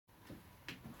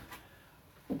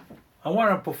I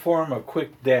want to perform a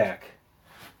quick DAC,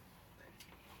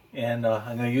 and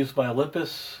I'm going to use my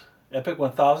Olympus Epic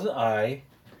 1000i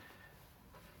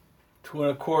 2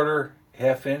 1/4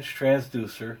 1/2-inch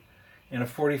transducer and a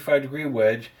 45-degree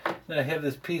wedge. Then I have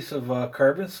this piece of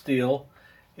carbon steel.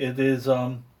 It is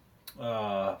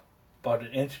about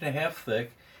 1.5 inches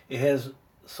thick. It has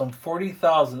some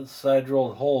 40,000 side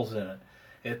rolled holes in it.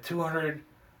 At 200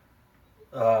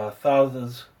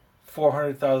 thousandths,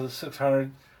 400 thousandths,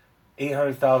 600,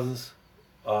 800 thousandths,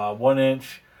 1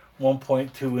 inch,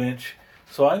 1.2 inch.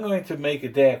 So I'm going to make a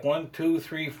DAC 1, 2,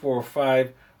 3, 4,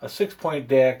 5, a 6-point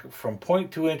DAC from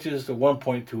 0.2 inches to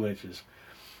 1.2 inches.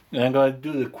 And I'm going to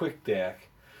do the quick DAC.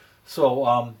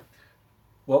 So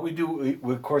what we do,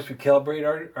 of course, we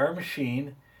calibrate our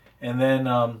machine, and then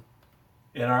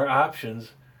in our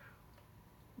options,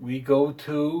 we go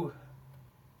to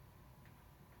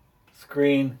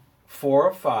screen 4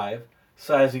 of 5,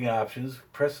 sizing options.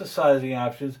 Press the sizing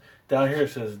options. Down here it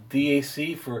says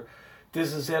DAC for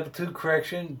distance amplitude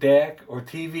correction, DAC or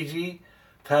TVG,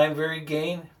 time varied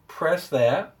gain. Press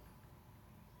that.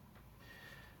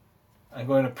 I'm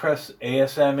going to press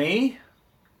ASME,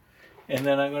 and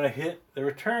then I'm going to hit the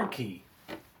return key.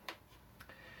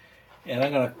 And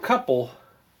I'm going to couple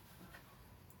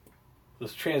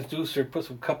this transducer, put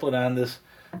some coupling on this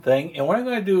thing. And what I'm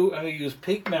going to do, I'm going to use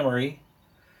peak memory.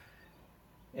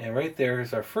 And right there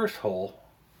is our first hole,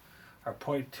 our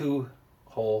 0.2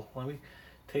 hole. Let me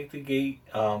take the gate.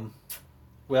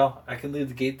 Well, I can leave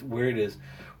the gate where it is.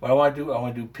 What I want to do, I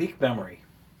want to do peak memory.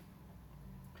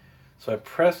 So I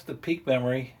press the peak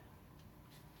memory.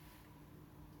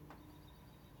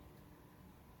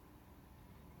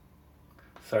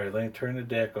 Sorry, let me turn the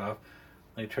DAC off.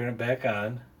 Let me turn it back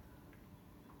on.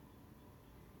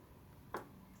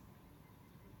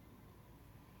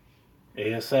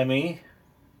 ASME.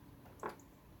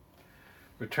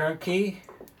 Return key.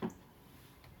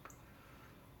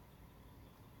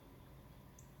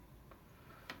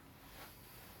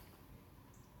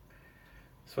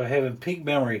 So I have in peak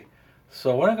memory.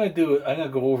 So what I'm going to do, I'm going to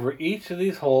go over each of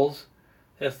these holes.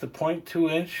 That's the 0.2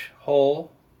 inch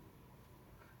hole,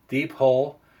 deep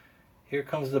hole. Here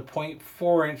comes the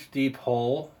 0.4 inch deep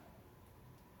hole.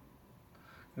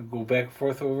 I'll go back and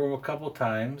forth over them a couple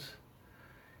times.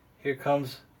 Here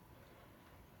comes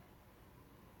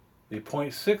the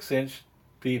 0.6 inch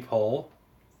deep hole.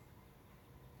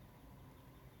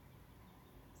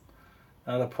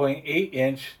 Now the 0.8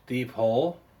 inch deep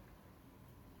hole.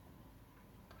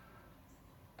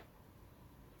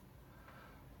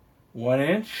 One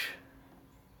inch.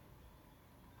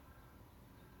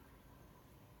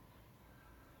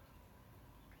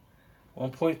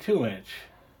 .2 inch.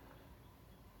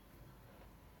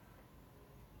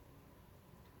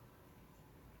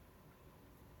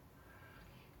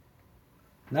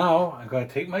 Now I'm going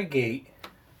to take my gate,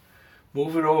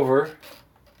 move it over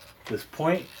this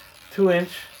 0.2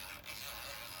 inch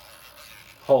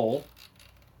hole,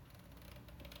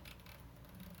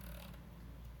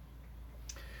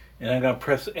 and I'm going to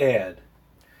press add.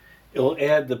 It'll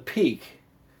add the peak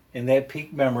in that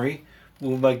peak memory.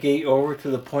 Move my gate over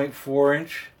to the 0.4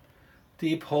 inch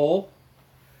deep hole,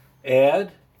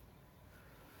 add.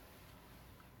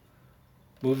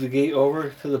 Move the gate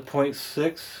over to the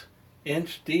 0.6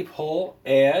 inch deep hole,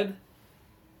 add.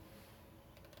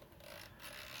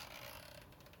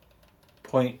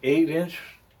 0.8 inch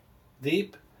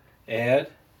deep, add.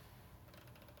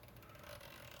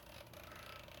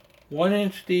 1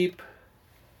 inch deep,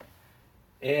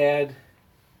 add.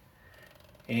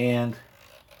 And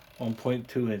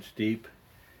 1.2 inch deep,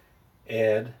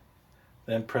 add.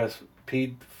 Then press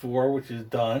P4, which is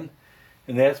done.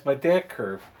 And that's my DAC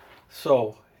curve.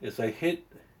 So as I hit,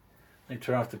 let me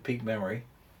turn off the peak memory.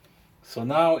 So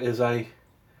now there's a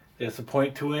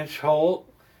 0.2 inch hole.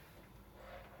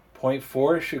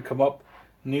 0.4 should come up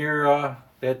near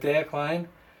that DAC line.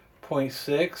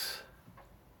 0.6,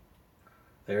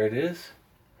 there it is.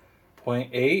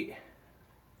 0.8,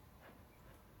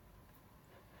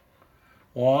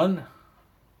 1,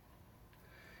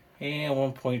 and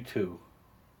 1.2.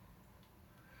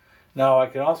 Now I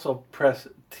can also press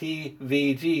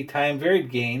TVG, time varied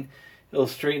gain. It'll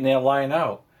straighten that line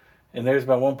out. And there's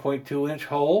my 1.2 inch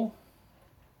hole.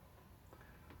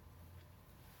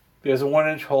 There's a 1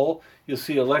 inch hole. You'll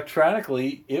see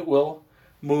electronically it will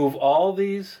move all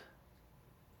these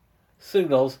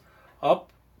signals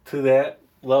up to that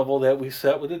level that we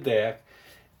set with the DAC.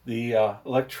 The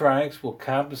electronics will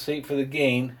compensate for the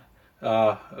gain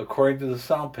according to the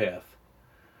sound path.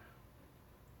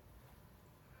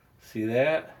 See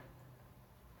that?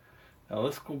 Now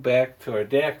let's go back to our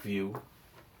DAC view,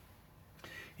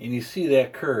 and you see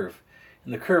that curve.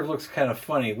 and the curve looks kind of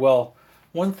funny. Well,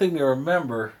 one thing to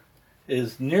remember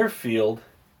is near field.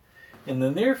 In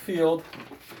the near field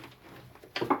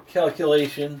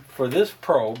calculation for this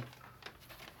probe,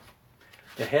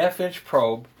 the half-inch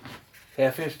probe,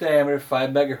 half-inch diameter, 5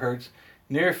 megahertz,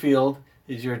 near field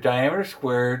is your diameter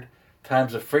squared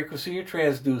times the frequency of your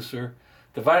transducer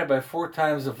divided by 4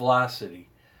 times the velocity.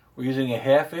 We're using a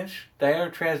half-inch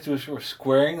diameter transducer. We're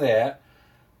squaring that.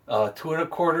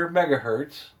 2.25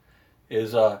 megahertz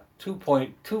is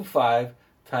 2.25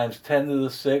 times 10 to the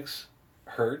 6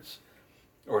 hertz,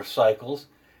 or cycles,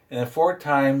 and then 4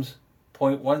 times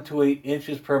 0.128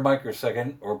 inches per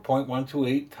microsecond, or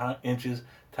 0.128 inches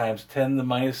times 10 to the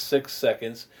minus 6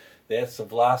 seconds. That's the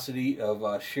velocity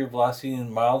of shear velocity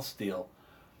in mild steel.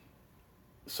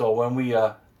 So when we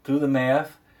do the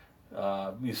math,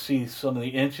 you see some of the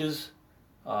inches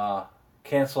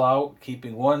cancel out,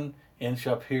 keeping 1 inch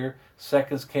up here.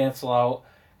 Seconds cancel out,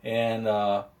 and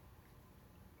the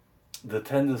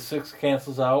 10 to the 6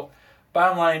 cancels out.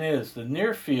 Bottom line is, the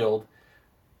near field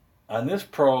on this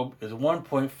probe is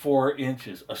 1.4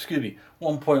 inches,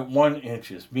 1.1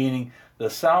 inches, meaning the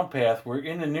sound path, we're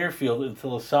in the near field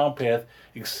until the sound path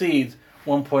exceeds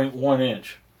 1.1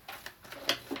 inch.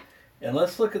 And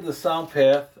let's look at the sound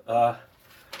path. The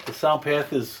sound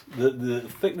path is the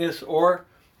thickness or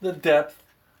the depth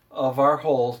of our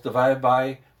holes divided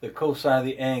by the cosine of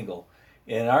the angle.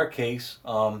 In our case,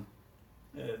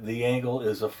 the angle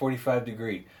is a 45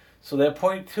 degree. So that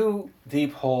 0.2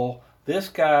 deep hole, this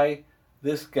guy,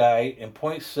 and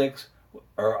 0.6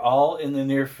 are all in the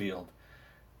near field.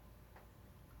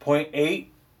 0.8,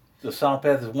 the sound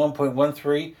path is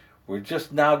 1.13. We're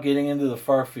just now getting into the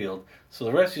far field. So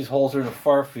the rest of these holes are in the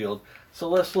far field. So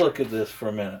let's look at this for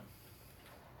a minute.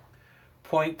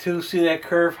 0.2, see that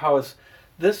curve?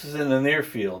 This is in the near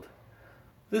field.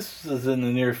 This is in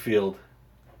the near field.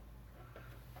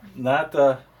 Not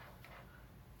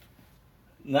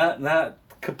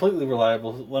completely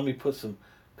reliable. Let me put some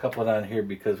coupling on here,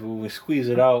 because when we squeeze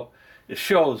it out, it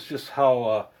shows just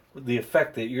how the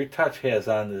effect that your touch has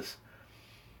on this.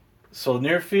 So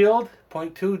near field,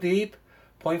 0.2 deep,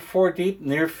 0.4 deep,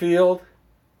 near field,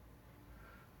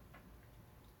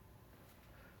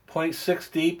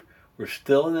 0.6 deep. We're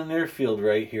still in the near field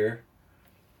right here,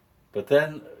 but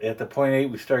then at the 0.8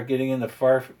 we start getting in the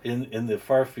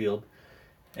far field,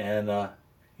 and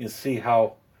you can see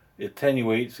how it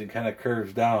attenuates and kind of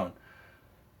curves down.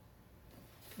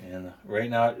 And right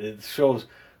now it shows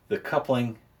the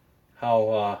coupling,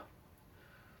 how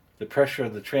the pressure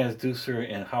of the transducer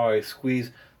and how I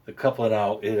squeeze the coupling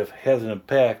out. It has an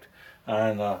impact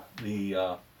on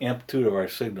the amplitude of our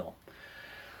signal.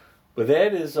 But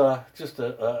that is just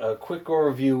a quick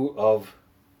overview of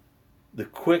the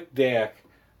quick DAC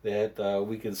that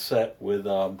we can set with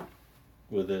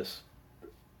this.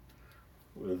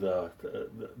 With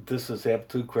distance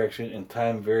amplitude correction and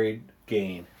time varied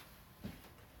gain.